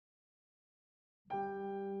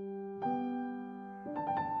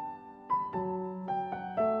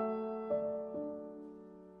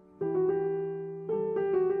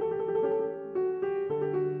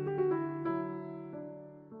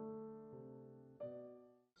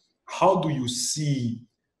how do you see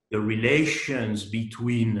the relations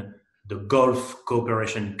between the Gulf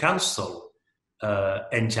Cooperation Council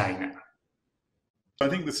and China? I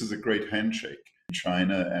think this is a great handshake.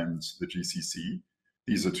 China and the GCC,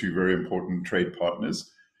 these are two very important trade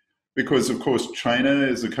partners, because of course China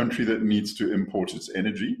is a country that needs to import its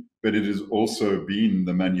energy, but it has also been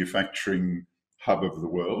the manufacturing hub of the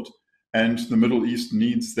world, and the Middle East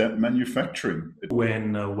needs that manufacturing.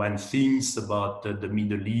 When one thinks about the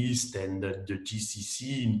Middle East and the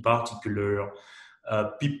GCC in particular,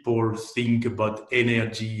 people think about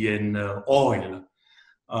energy and oil.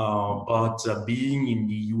 But being in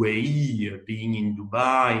the UAE, being in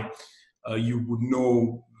Dubai, you would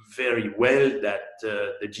know very well that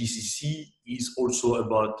the GCC is also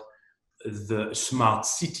about the smart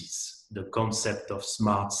cities, the concept of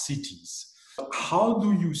smart cities. How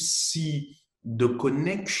do you see the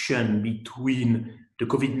connection between the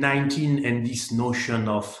COVID-19 and this notion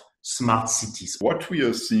of smart cities? What we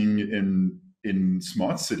are seeing in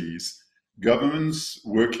smart cities, governments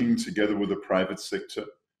working together with the private sector,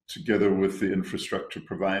 together with the infrastructure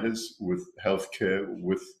providers, with healthcare,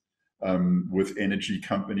 with energy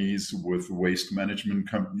companies, with waste management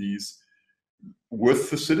companies, with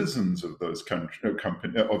the citizens of those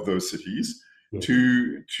of those cities, yes,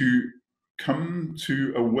 to come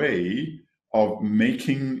to a way of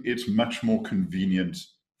making it much more convenient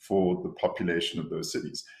for the population of those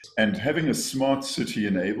cities. And having a smart city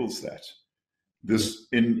enables that. This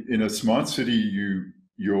in a smart city,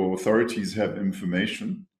 your authorities have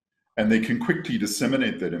information, and they can quickly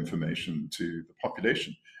disseminate that information to the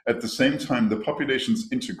population. At the same time, the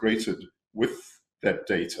population's integrated with that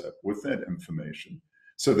data, with that information.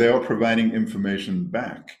 So they are providing information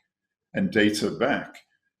back and data back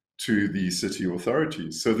to the city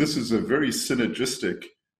authorities. So this is a very synergistic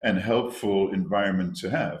and helpful environment to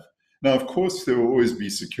have. Now, of course, there will always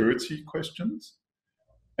be security questions,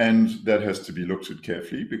 and that has to be looked at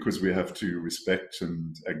carefully, because we have to respect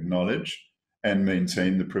and acknowledge and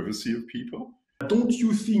maintain the privacy of people. Don't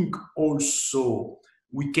you think also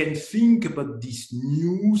we can think about these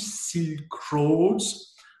new Silk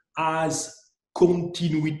Roads as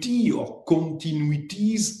continuity or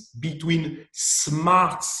continuities between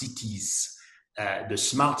smart cities? The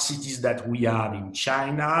smart cities that we have in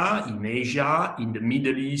China, in Asia, in the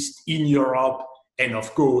Middle East, in Europe, and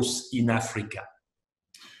of course in Africa.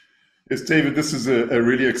 Yes, David, this is a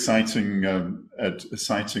really exciting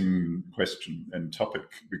question and topic,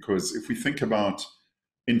 because if we think about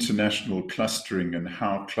international clustering and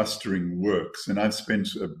how clustering works, and I've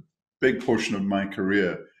spent a big portion of my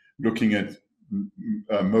career looking at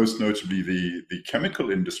most notably the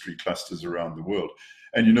chemical industry clusters around the world.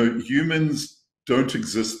 And you know, humans don't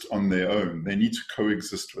exist on their own. They need to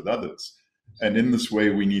coexist with others. And in this way,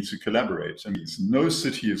 we need to collaborate. And no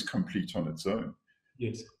city is complete on its own.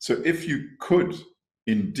 Yes. So if you could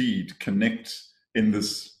indeed connect in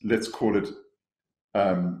this, let's call it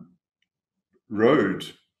road,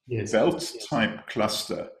 yes, belt yes, type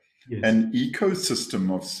cluster, yes, an ecosystem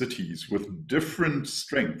of cities with different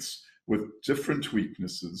strengths, with different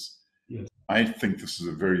weaknesses, yes, I think this is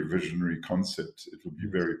a very visionary concept. It will be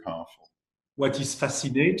very powerful. What is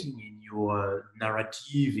fascinating in your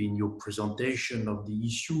narrative, in your presentation of the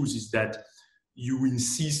issues, is that you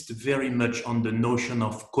insist very much on the notion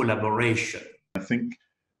of collaboration. I think,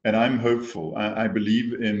 and I'm hopeful, I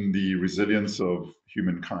believe in the resilience of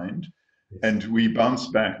humankind, yes, and we bounce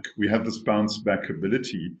back. We have this bounce back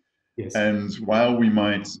ability. Yes. And while we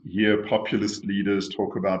might hear populist leaders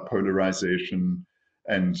talk about polarization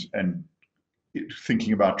and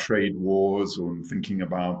thinking about trade wars or thinking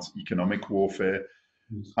about economic warfare,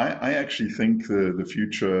 yes, I actually think the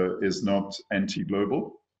future is not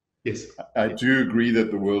anti-global. Yes. I do agree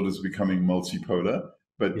that the world is becoming multipolar,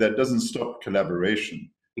 but yes, that doesn't stop collaboration.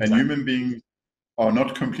 Exactly. And human beings are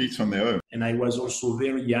not complete on their own. And I was also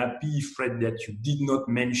very happy, Fred, that you did not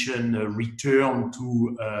mention a return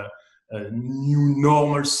to a new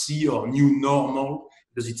normalcy or new normal,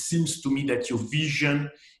 because it seems to me that your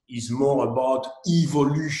vision is more about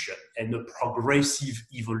evolution and a progressive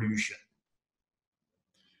evolution.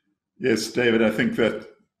 Yes, David, I think that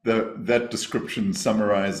that description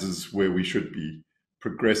summarizes where we should be: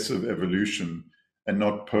 progressive evolution and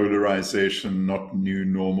not polarization, not new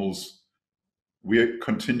normals. We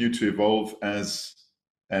continue to evolve as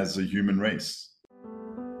a human race.